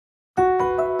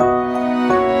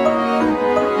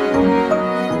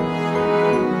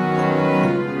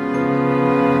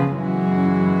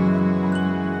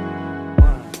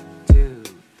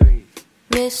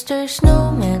Mr.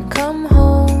 Snowman, come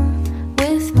home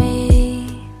with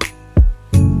me.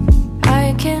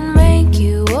 I can make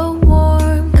you a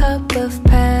warm cup of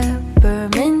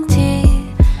peppermint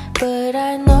tea, but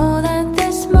I know that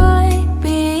this might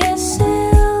be a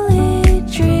silly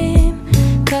dream,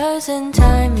 'cause in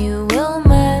time you will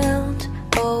melt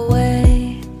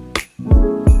away.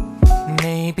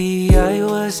 Maybe I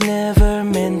was never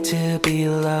meant to be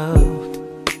loved,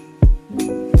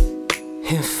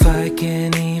 if I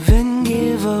can even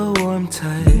give a warm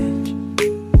touch.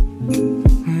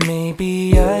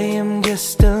 Maybe I am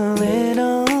just a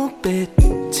little bit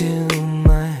too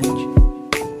much,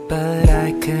 but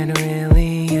I could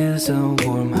really use a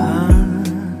warm hug.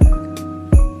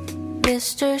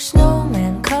 Mr.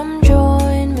 Snowman, come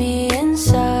join me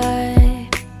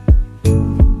inside.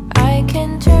 I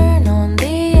can turn on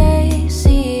the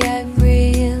AC, I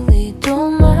really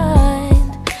don't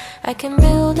mind. I can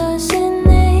build us an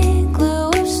igloo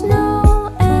of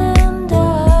snow and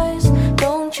ice.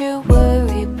 Don't you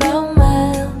worry about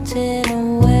melting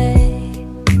away.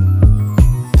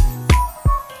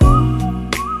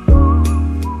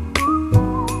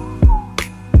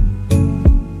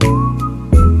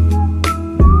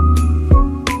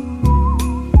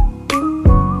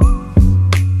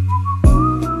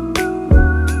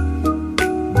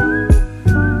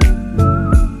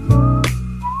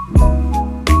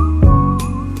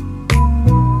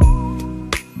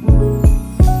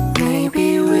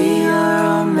 Maybe we are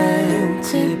all meant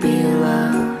to be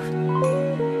loved,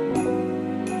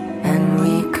 and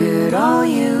we could all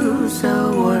use a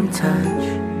warm touch.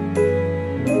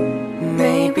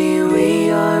 Maybe we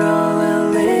are all a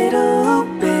little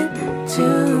bit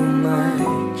too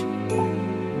much.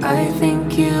 I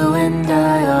think you and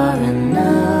I are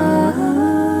enough.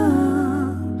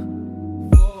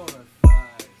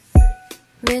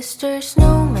 Mr.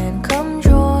 Snowman,